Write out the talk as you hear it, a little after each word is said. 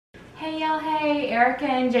Hey y'all, hey, Erica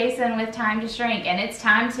and Jason with Time to Shrink, and it's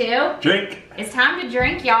time to drink. It's time to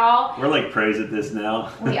drink, y'all. We're like pros at this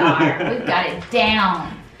now. We are. We've got it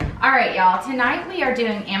down. All right, y'all. Tonight we are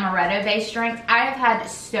doing amaretto-based drinks. I have had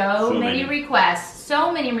so many requests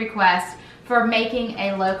for making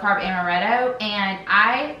a low-carb amaretto,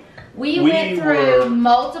 and we went through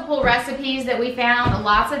multiple recipes that we found,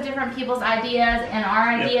 lots of different people's ideas and our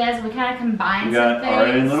ideas. We kind of combined some things. We got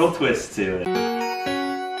our own little twist to it.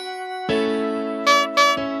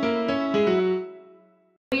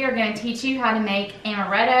 We are going to teach you how to make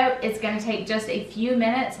amaretto. It's going to take just a few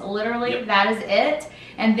minutes, literally. That is it.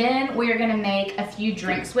 And then we are going to make a few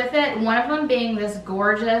drinks with it. One of them being this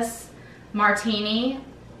gorgeous Martini.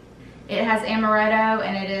 It has amaretto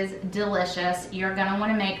and it is delicious. You're going to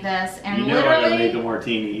want to make this. And literally, I'm gonna make a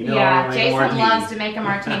martini. Jason loves to make a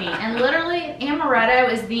martini. And literally,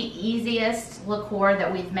 amaretto is the easiest liqueur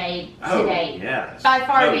that we've made to date. Yes. By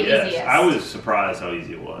far the easiest. I was surprised how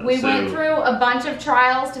easy it was. We went through a bunch of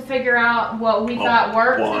trials to figure out what we thought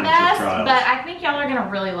worked the best, but I think y'all are going to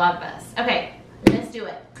really love this. Okay, let's do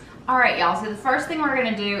it. All right, y'all. So the first thing we're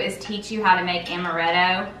going to do is teach you how to make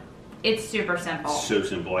amaretto. It's super simple. So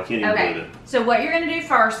simple. I can't even believe it. So what you're going to do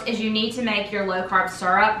first is you need to make your low carb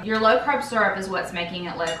syrup. Your low carb syrup is what's making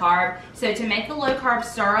it low carb. So to make the low carb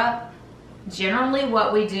syrup, generally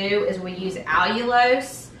what we do is we use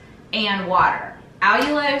allulose and water.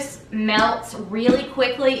 Allulose melts really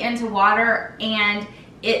quickly into water and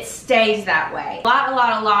it stays that way. A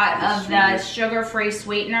lot of the sugar-free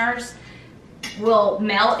sweeteners will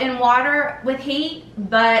melt in water with heat,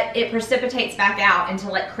 but it precipitates back out into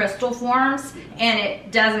like crystal forms, and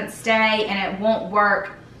it doesn't stay, and it won't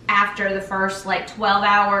work after the first like 12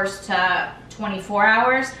 hours to 24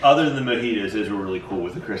 hours. Other than the mojitos, those were really cool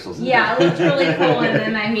with the crystals. Yeah, it looked really cool in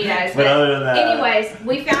the mojitos. But other than that, anyways,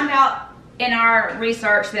 we found out in our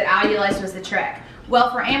research that allulose was the trick.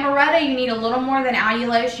 Well, for amaretto, you need a little more than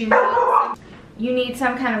allulose. You need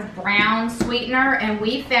some kind of brown sweetener, and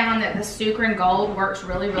we found that the Sukrin Gold works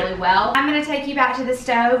really, really well. I'm gonna take you back to the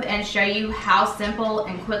stove and show you how simple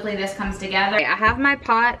and quickly this comes together. I have my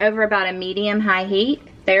pot over about a medium-high heat.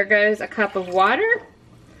 There goes a cup of water.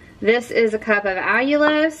 This is a cup of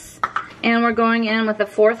allulose, and we're going in with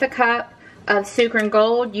 1/4 cup of Sukrin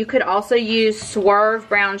Gold. You could also use Swerve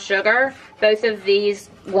brown sugar. Both of these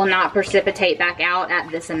will not precipitate back out at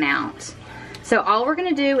this amount. So all we're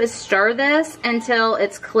gonna do is stir this until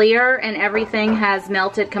it's clear and everything has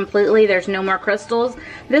melted completely. There's no more crystals.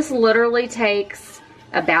 This literally takes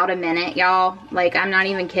about a minute, y'all. Like, I'm not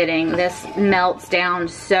even kidding. This melts down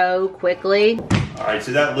so quickly. All right,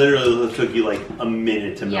 so that literally took you like a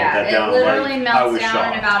minute to melt that down. Yeah, it literally melts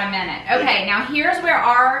down in about a minute. Okay, now here's where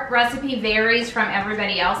our recipe varies from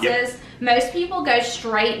everybody else's. Most people go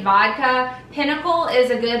straight vodka. Pinnacle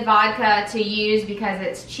is a good vodka to use because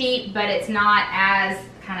it's cheap, but it's not as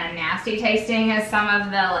kind of nasty tasting as some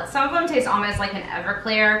of them taste almost like an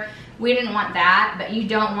Everclear. We didn't want that, but you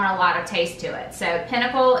don't want a lot of taste to it. So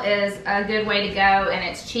Pinnacle is a good way to go, and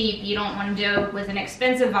it's cheap. You don't want to do it with an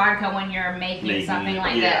expensive vodka when you're making something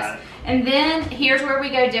like this. And then here's where we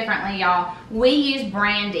go differently, y'all. We use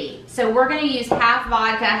Brandy. So we're gonna use half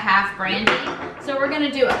vodka, half Brandy. So we're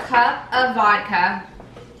gonna do a cup of vodka.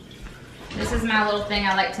 This is my little thing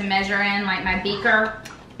I like to measure in, like my beaker,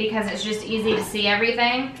 because it's just easy to see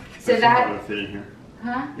everything. So it's not gonna fit in here.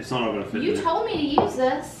 Huh? It's not gonna fit in here. You told me to use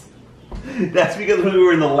this. That's because when we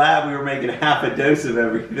were in the lab, we were making half a dose of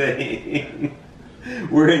everything.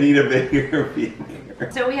 We're gonna need a bigger beaker.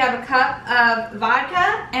 So we have a cup of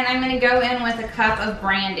vodka, and I'm gonna go in with a cup of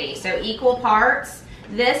Brandy. So equal parts.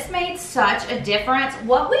 This made such a difference.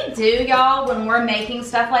 What we do, y'all, when we're making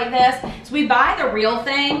stuff like this, is we buy the real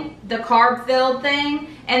thing, the carb-filled thing,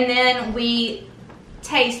 and then we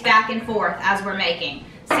taste back and forth as we're making.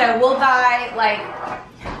 So we'll buy like,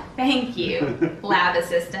 thank you, lab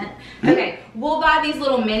assistant. Okay, we'll buy these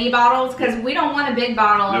little mini bottles because we don't want a big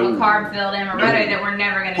bottle of a carb-filled amaretto that we're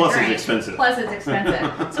never going to drink. Plus it's expensive. Plus it's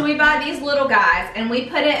expensive. So we buy these little guys and we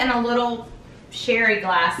put it in a little sherry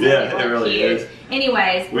glass. Yeah, it really is.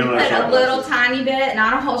 Anyways, we put a little tiny bit,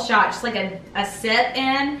 not a whole shot, just like a sip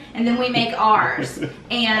in, and then we make ours.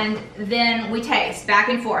 And then we taste back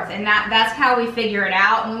and forth, and that's how we figure it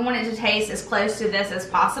out. And we want it to taste as close to this as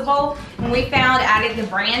possible. And we found adding the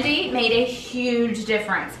Brandy made a huge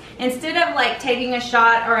difference. Instead of like taking a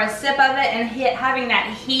shot or a sip of it and having that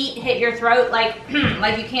heat hit your throat like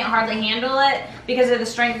like you can't hardly handle it because of the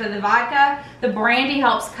strength of the vodka, the Brandy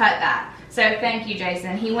helps cut that. So thank you,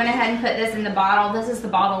 Jason. He went ahead and put this in the bottle. This is the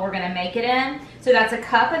bottle we're gonna make it in. So that's a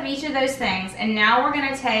cup of each of those things. And now we're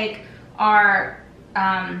gonna take our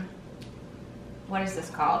what is this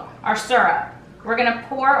called? Our syrup. We're gonna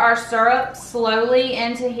pour our syrup slowly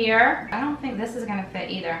into here. I don't think this is gonna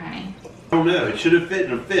fit either, honey. I don't know. It should have fit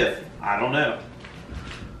in a fifth. I don't know.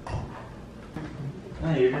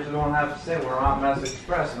 Hey, you're just gonna have to say we're Hot Mess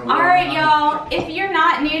Express. All right, y'all. If you're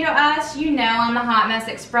not new to us, you know I'm the Hot Mess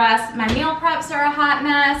Express. My meal preps are a hot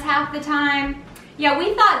mess half the time. Yeah,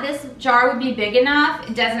 we thought this jar would be big enough.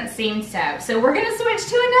 It doesn't seem so. So we're gonna switch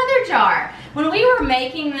to another jar. When we were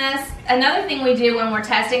making this, another thing we do when we're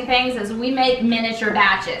testing things is we make miniature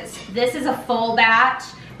batches. This is a full batch.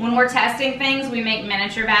 When we're testing things, we make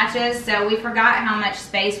miniature batches. So we forgot how much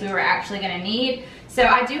space we were actually gonna need. So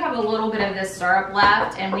I do have a little bit of this syrup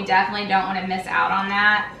left, and we definitely don't wanna miss out on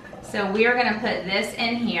that. So we are gonna put this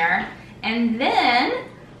in here. And then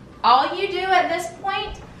all you do at this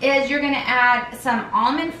point is you're gonna add some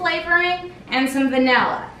almond flavoring and some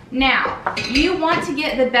vanilla. Now, you want to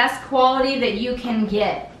get the best quality that you can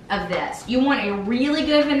get of this. You want a really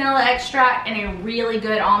good vanilla extract and a really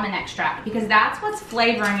good almond extract, because that's what's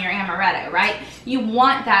flavoring your amaretto, right? You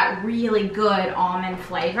want that really good almond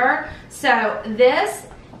flavor. So this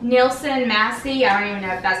Nielsen Massey, I don't even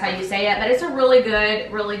know if that's how you say it, but it's a really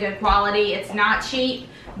good quality. It's not cheap,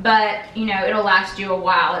 but you know, it'll last you a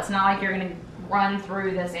while. It's not like you're gonna run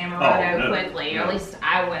through this amaretto quickly, or at least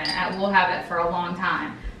I wouldn't. We'll have it for a long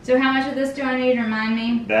time. So how much of this do I need? Remind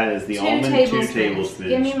me. That is the almond, 2 tablespoons.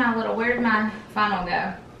 Give me my little, where did my funnel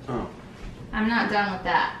go? Oh. I'm not done with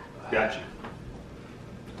that. Gotcha.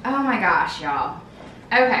 Oh my gosh, y'all.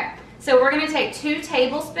 Okay, so we're gonna take 2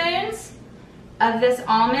 tablespoons of this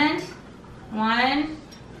almond. 1,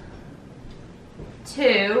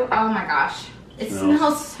 2, oh my gosh. It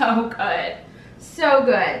smells so good. So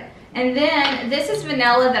good. And then this is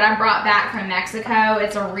vanilla that I brought back from Mexico.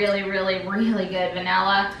 It's a really good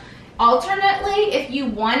vanilla. Alternately, if you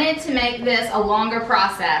wanted to make this a longer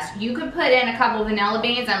process, you could put in a couple vanilla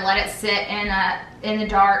beans and let it sit in the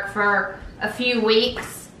dark for a few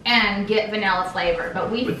weeks and get vanilla flavor. But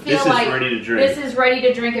we feel like this is ready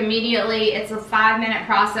to drink immediately. It's a 5-minute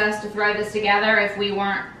process to throw this together if we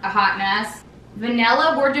weren't a hot mess.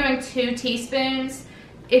 Vanilla, we're doing 2 teaspoons.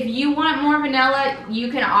 If you want more vanilla, you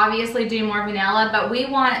can obviously do more vanilla, but we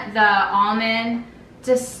want the almond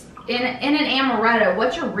to, in an amaretto,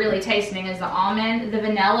 what you're really tasting is the almond. The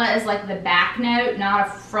vanilla is like the back note, not a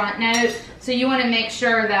front note. So you want to make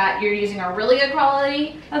sure that you're using a really good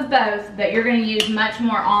quality of both, but you're going to use much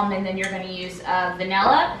more almond than you're going to use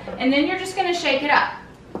vanilla. And then you're just going to shake it up.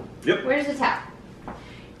 Yep. Where's the tap?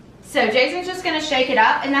 So Jason's just gonna shake it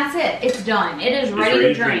up, and that's it. It's done. It is ready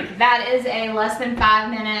to drink. That is a less than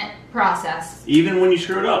 5-minute process. Even when you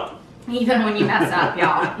screw it up. Even when you mess up,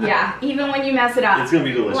 y'all. Yeah, even when you mess it up. It's gonna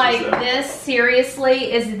be delicious. Like this,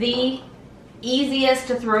 seriously, is the easiest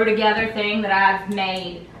to throw together thing that I've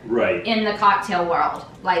made in the cocktail world.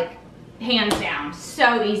 Like, hands down,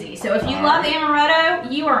 so easy. So if you love amaretto,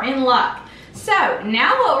 you are in luck. So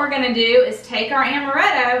now what we're gonna do is take our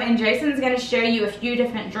amaretto, and Jason's gonna show you a few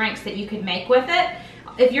different drinks that you could make with it.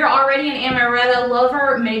 If you're already an amaretto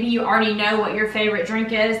lover, maybe you already know what your favorite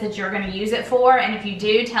drink is that you're gonna use it for. And if you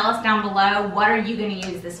do, tell us down below, what are you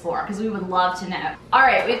gonna use this for? Because we would love to know. All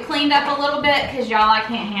right, we've cleaned up a little bit because y'all, I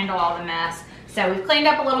can't handle all the mess. So we've cleaned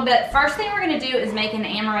up a little bit. First thing we're gonna do is make an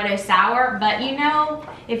Amaretto Sour, but you know,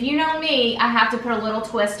 if you know me, I have to put a little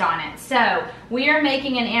twist on it. So we are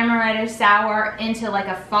making an Amaretto Sour into like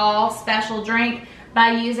a fall special drink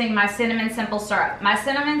by using my cinnamon simple syrup. My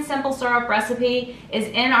cinnamon simple syrup recipe is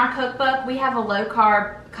in our cookbook. We have a low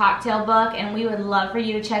carb cocktail book, and we would love for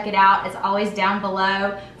you to check it out. It's always down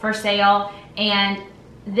below for sale. And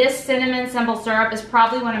this cinnamon simple syrup is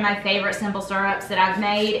probably one of my favorite simple syrups that I've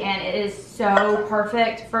made, and it is so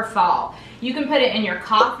perfect for fall. You can put it in your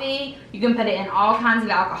coffee, you can put it in all kinds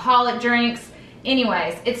of alcoholic drinks.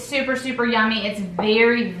 Anyways, it's super, super yummy. It's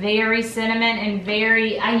very, very cinnamon and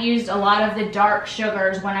I used a lot of the dark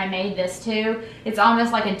sugars when I made this too. It's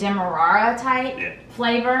almost like a demerara type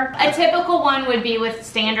flavor. A typical one would be with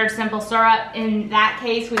standard simple syrup. In that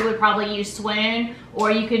case, we would probably use swoon,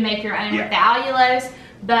 or you could make your own with the allulose.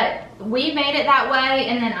 But we made it that way,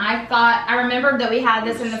 and then I remembered that we had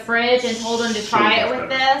this in the fridge and told them to try it with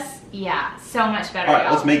this. Yeah, so much better. All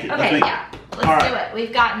right, let's make it. Okay, let's do it.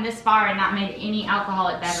 We've gotten this far and not made any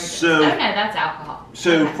alcoholic beverages. So, oh no, that's alcohol.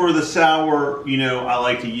 So for the sour, you know, I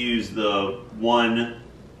like to use the 1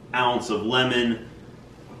 ounce of lemon,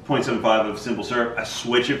 0.75 of simple syrup. I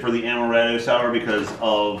switch it for the Amaretto Sour because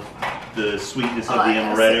of the sweetness of the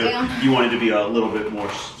Amaretto. You want it to be a little bit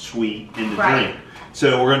more sweet in the drink.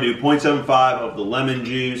 So we're going to do 0.75 of the lemon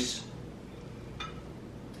juice.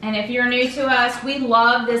 And if you're new to us, we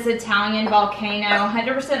love this Italian Volcano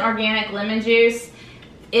 100% organic lemon juice.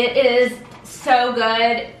 It is so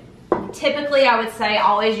good. Typically, I would say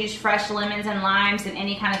always use fresh lemons and limes and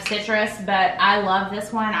any kind of citrus, but I love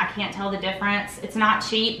this one. I can't tell the difference. It's not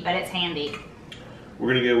cheap, but it's handy.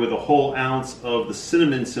 We're gonna go with a whole ounce of the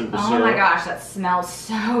cinnamon simple syrup. Oh my gosh, that smells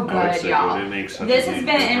so good, y'all. This has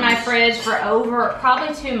been in my fridge for over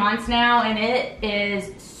probably 2 months now, and it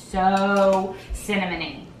is so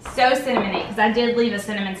cinnamony. So cinnamony, because I did leave a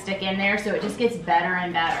cinnamon stick in there, so it just gets better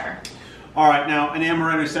and better. All right, now an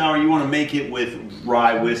Amaretto Sour, you want to make it with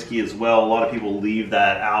rye whiskey as well. A lot of people leave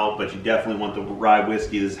that out, but you definitely want the rye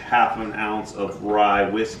whiskey. This is half an ounce of rye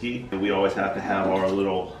whiskey. We always have to have our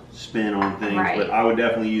little spin on things, but I would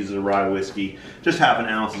definitely use the rye whiskey. Just half an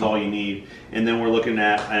ounce is all you need. And then we're looking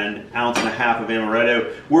at an ounce and a half of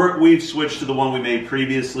Amaretto. We've switched to the one we made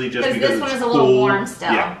previously just because this one it's is a little warm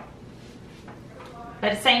still. Yeah.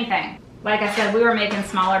 But same thing. Like I said, we were making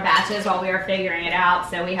smaller batches while we were figuring it out,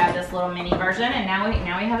 so we have this little mini version, and now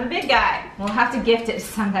we have a big guy. We'll have to gift it to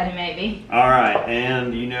somebody maybe. All right,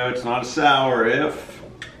 and you know it's not a sour if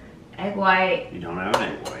egg white. You don't have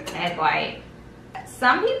an egg white. Egg white.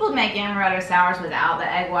 Some people make Amaretto Sours without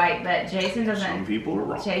the egg white, but Jason doesn't. Some people are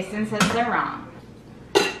wrong. Jason says they're wrong.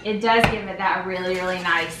 It does give it that really, really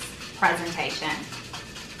nice presentation.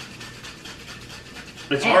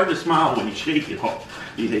 It's hard to smile when you shake it off.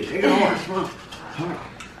 You think, take it off, smile.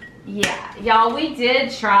 Yeah, y'all, we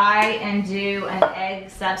did try and do an egg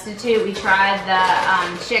substitute. We tried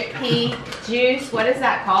the chickpea juice. What is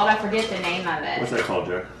that called? I forget the name of it. What's that called,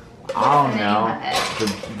 Joe? I don't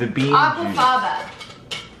know. The bean Aquafaba.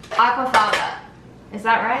 Aquafaba. Is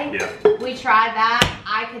that right? Yeah. We tried that.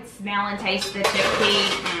 I could smell and taste the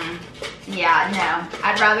chickpea. Yeah, no.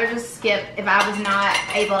 I'd rather just skip. If I was not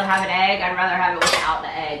able to have an egg, I'd rather have it without the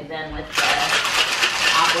egg than with the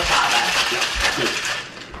aquafaba. Yeah.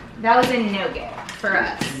 That was a no-go for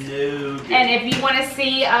us. No-go. And if you want to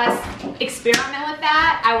see us experiment with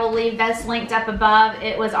that, I will leave this linked up above.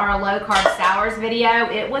 It was our low-carb sours video.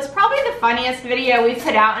 It was probably the funniest video we've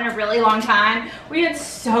put out in a really long time. We had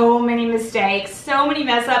so many mistakes, so many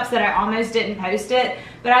mess-ups that I almost didn't post it,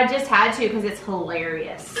 but I just had to because it's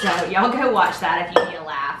hilarious. So y'all go watch that if you need a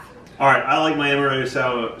laugh. All right, I like my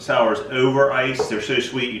Amaretto Sours over ice. They're so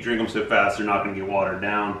sweet, you drink them so fast, they're not going to get watered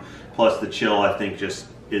down. Plus the chill, I think, just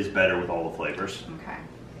is better with all the flavors. Okay.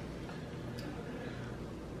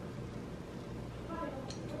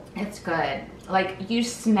 It's good. Like, you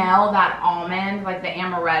smell that almond, like the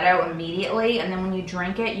amaretto immediately, and then when you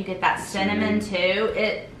drink it, you get that cinnamon too.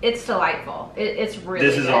 It's delightful. It's really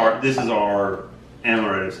good. This is our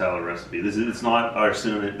Amaretto Sour recipe. It's not our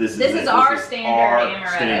cinnamon. This is our standard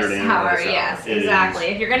Amaretto Sour. Yes, exactly.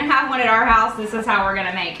 If you're gonna have one at our house, this is how we're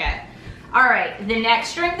gonna make it. All right, the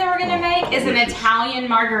next drink that we're gonna make is an Italian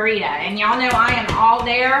margarita. And y'all know I am all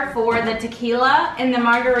there for the tequila and the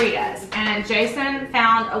margaritas. And Jason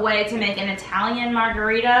found a way to make an Italian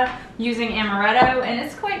margarita using amaretto, and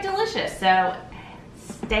it's quite delicious, so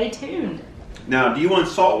stay tuned. Now, do you want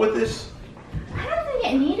salt with this? I don't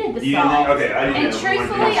think it needed the You salt. didn't think? Okay, I didn't know. And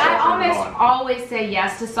truthfully, I almost always say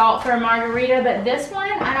yes to salt for a margarita, but this one,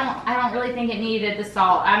 I don't really think it needed the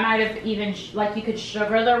salt. I might have even, like, you could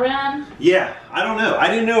sugar the rim. Yeah, I don't know. I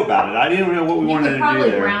didn't know about it. I didn't know what we wanted to do there. You could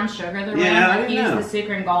probably brown sugar the rim, like use the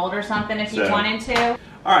Sukrin Gold or something if you wanted to.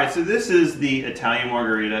 All right, so this is the Italian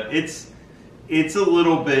margarita. It's a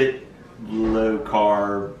little bit low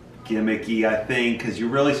carb, gimmicky, I think, because you're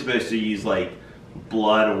really supposed to use like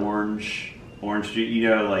blood orange juice, you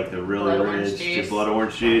know, like the really rich blood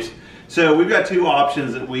orange juice. So we've got two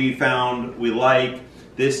options that we found we like.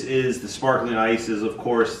 This is the sparkling ices, of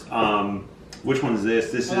course. Which one is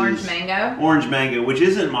this? This is mango. Orange mango, which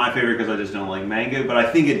isn't my favorite because I just don't like mango, but I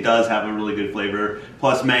think it does have a really good flavor.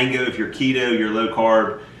 Plus mango, if you're keto, you're low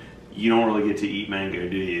carb, you don't really get to eat mango,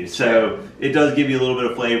 do you? So it does give you a little bit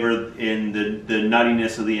of flavor, and the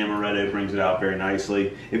nuttiness of the amaretto brings it out very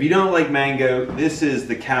nicely. If you don't like mango, this is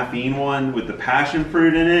the caffeine one with the passion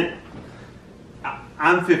fruit in it.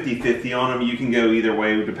 I'm 50-50 on them. You can go either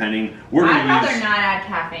way depending. I'd rather not add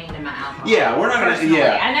caffeine to my alcohol. Yeah, we're not going to.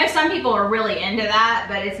 Yeah, I know some people are really into that,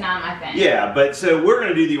 but it's not my thing. Yeah, but so we're going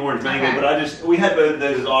to do the orange mango, but we had both of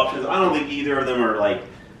those as options. I don't think either of them are like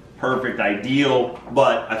perfect, ideal,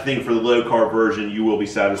 but I think for the low carb version, you will be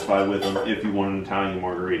satisfied with them if you want an Italian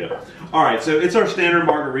margarita. All right, so it's our standard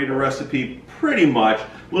margarita recipe, pretty much.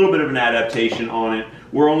 A little bit of an adaptation on it.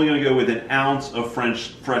 We're only going to go with an ounce of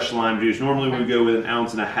fresh lime juice. Normally we would go with an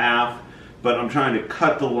ounce and a half, but I'm trying to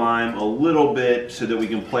cut the lime a little bit so that we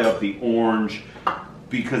can play up the orange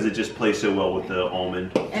because it just plays so well with the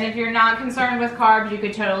almond. And if you're not concerned with carbs, you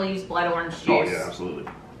could totally use blood orange juice. Oh yeah,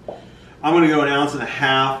 absolutely. I'm going to go 1.5 ounces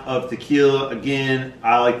of tequila. Again,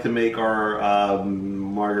 I like to make our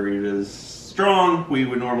margaritas strong. We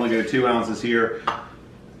would normally go 2 ounces here.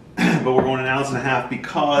 But we're going 1.5 ounces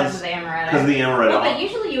because of the Amaretto. Because of the Amaretto. Well, but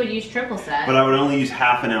usually you would use triple sec. But I would only use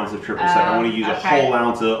 1/2 ounce of triple sec. I want to use a whole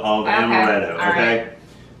ounce of Amaretto. Okay. Right.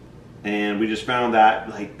 And we just found that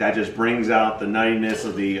like that just brings out the nuttiness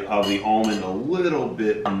of the almond a little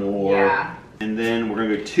bit more. Yeah. And then we're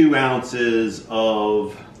gonna go 2 ounces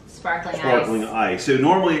of sparkling ice. So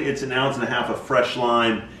normally it's 1.5 ounces of fresh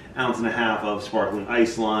lime, 1.5 ounces of sparkling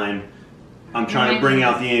ice lime. I'm trying to bring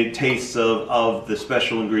out the tastes of the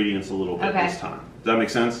special ingredients a little bit this time. Does that make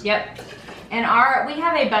sense? Yep. And we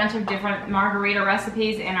have a bunch of different margarita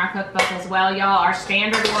recipes in our cookbook as well, y'all. Our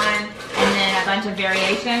standard one, and then a bunch of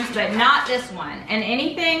variations, but not this one. And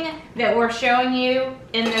anything that we're showing you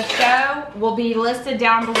in this show will be listed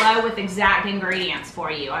down below with exact ingredients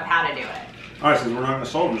for you of how to do it. All right, since we're not going to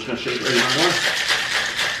salt, I'm just going to shake it right now.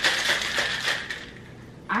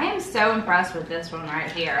 I am so impressed with this one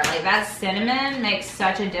right here. Like, that cinnamon makes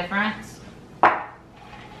such a difference.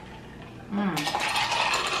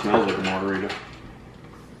 Smells like a margarita.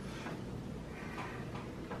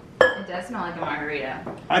 It does smell like a margarita.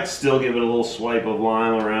 I'd still give it a little swipe of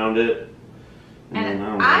lime around it. And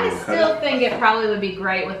I still think it probably would be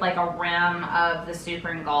great with like a rim of the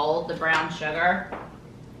Sukrin Gold, the brown sugar.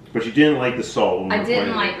 But you didn't like the salt. I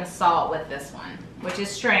didn't like the salt with this one, which is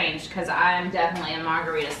strange because I am definitely a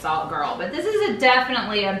margarita salt girl. But this is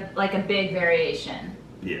definitely like a big variation.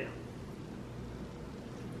 Yeah.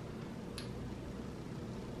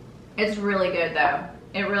 It's really good though.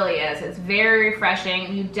 It really is. It's very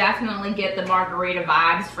refreshing. You definitely get the margarita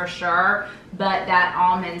vibes for sure, but that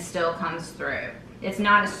almond still comes through. It's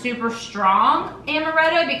not a super strong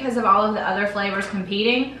amaretto because of all of the other flavors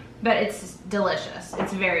competing, but it's delicious.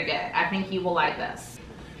 It's very good. I think you will like this.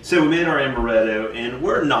 So we made our amaretto, and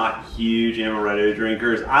we're not huge amaretto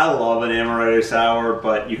drinkers. I love an Amaretto Sour,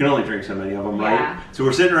 but you can only drink so many of them, right? So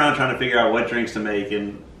we're sitting around trying to figure out what drinks to make,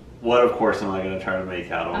 and what, of course, am I going to try to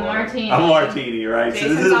make out of a martini? A martini, right?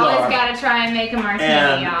 Jason's so this is always got to try and make a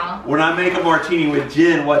martini, y'all. When I make a martini with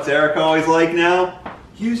gin, what's Erica always like now?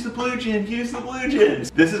 Use the blue gin, use the blue gin.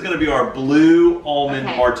 This is going to be our blue almond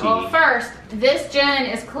martini. Well, first, this gin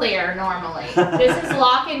is clear normally. This is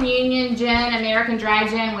Lock and Union gin, American dry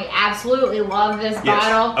gin. We absolutely love this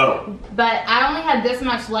bottle. Oh. But I only had this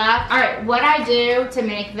much left. All right, what I do to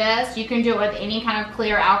make this, you can do it with any kind of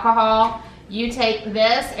clear alcohol. You take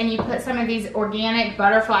this and you put some of these organic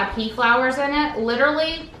butterfly pea flowers in it.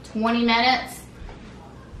 Literally 20 minutes.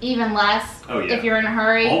 Even less if you're in a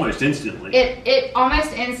hurry. Almost instantly. It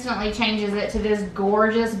almost instantly changes it to this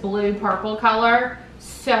gorgeous blue purple color.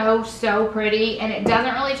 So pretty, and it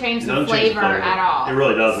doesn't really change the flavor at all. It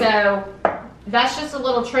really doesn't. So that's just a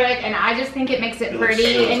little trick, and I just think it makes it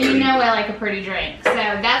pretty, and you know I like a pretty drink. So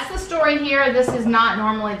that's the story here. This is not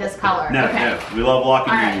normally this color. No, we love Lock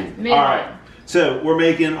and Union. All right. So we're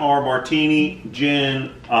making our martini,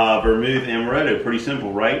 gin, vermouth, amaretto. Pretty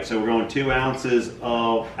simple, right? So we're going 2 ounces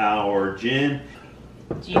of our gin.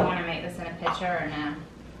 Do you want to make this in a pitcher or no?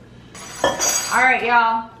 All right,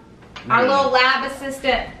 y'all. Our little lab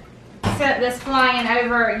assistant sent this flying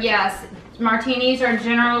over. Yes, martinis are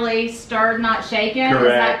generally stirred, not shaken. Correct.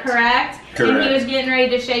 Is that correct? Correct. And he was getting ready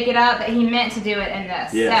to shake it up, but he meant to do it in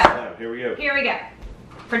this. Yes. So, here we go. Here we go.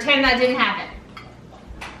 Pretend that didn't happen.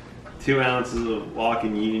 2 ounces of Lock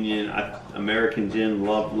and Union, American gin.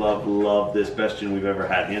 Love this. Best gin we've ever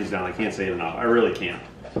had, hands down. I can't say it enough. I really can't.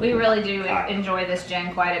 We really do enjoy this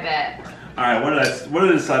gin quite a bit. All right, what did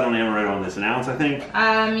I decide on amaretto on this? 1 ounce, I think.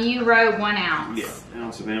 You wrote 1 ounce. Yeah, 1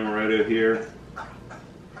 ounce of amaretto here.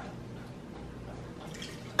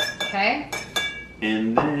 Okay.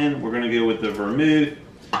 And then we're gonna go with the vermouth.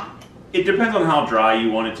 It depends on how dry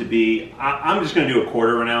you want it to be. I'm just going to do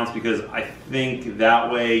 1/4 ounce because I think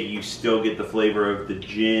that way you still get the flavor of the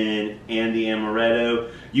gin and the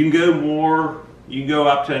amaretto. You can go more. You can go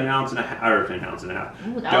up to 1.5 ounces, or 1.5 ounces.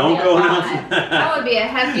 Ooh, Don't go 1 ounce. That would be a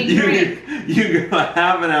hefty drink. You can go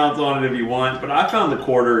 1/2 ounce on it if you want, but I found the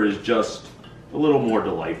 1/4 is just a little more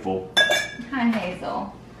delightful. Hi,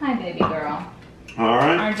 Hazel. Hi, baby girl. All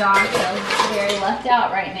right. Our dog feels very left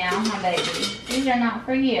out right now, huh, baby? These are not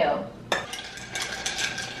for you.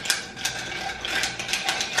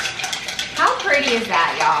 How pretty is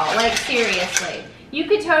that, y'all? Like, seriously. You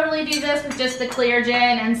could totally do this with just the clear gin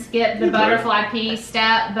and skip the butterfly pea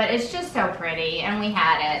step, but it's just so pretty, and we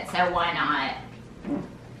had it, so why not?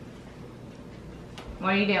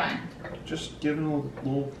 What are you doing? Just giving a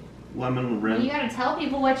little lemon rim. Well, you gotta tell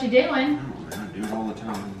people what you're doing. Oh, I do it all the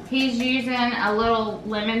time. He's using a little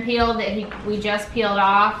lemon peel that we just peeled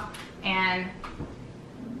off. and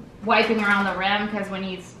wiping around the rim, because when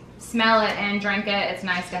you smell it and drink it, it's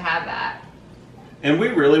nice to have that. And we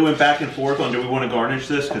really went back and forth on do we want to garnish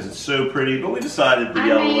this because it's so pretty, but we decided the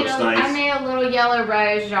yellow looks nice. I made a little yellow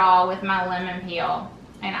rose, y'all, with my lemon peel.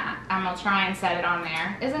 And I'm going to try and set it on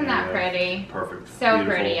there. Isn't that pretty? Perfect. So Beautiful.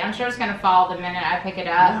 pretty. I'm sure it's going to fall the minute I pick it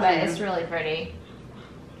up, but it's really pretty.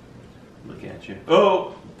 Look at you.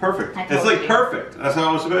 Oh, perfect. It's like perfect. That's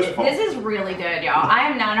how it was supposed to fall. This is really good, y'all. I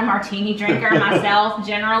am not a martini drinker myself,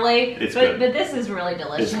 generally. But this is really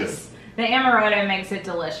delicious. It's good. The Amaretto makes it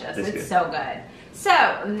delicious. It's so good.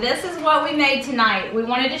 So, this is what we made tonight. We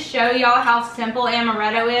wanted to show y'all how simple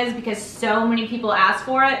Amaretto is because so many people ask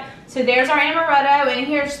for it. So there's our Amaretto, and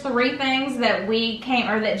here's 3 things that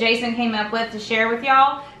that Jason came up with to share with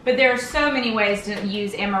y'all. But there are so many ways to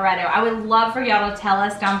use Amaretto. I would love for y'all to tell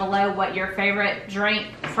us down below what your favorite drink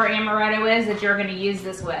for Amaretto is that you're going to use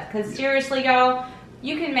this with. Because seriously, y'all,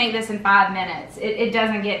 you can make this in 5 minutes. It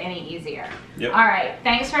doesn't get any easier. Yep. All right,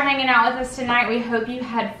 thanks for hanging out with us tonight. We hope you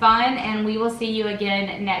had fun, and we will see you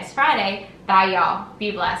again next Friday. Bye, y'all.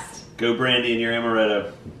 Be blessed. Go Brandy and your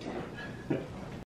Amaretto.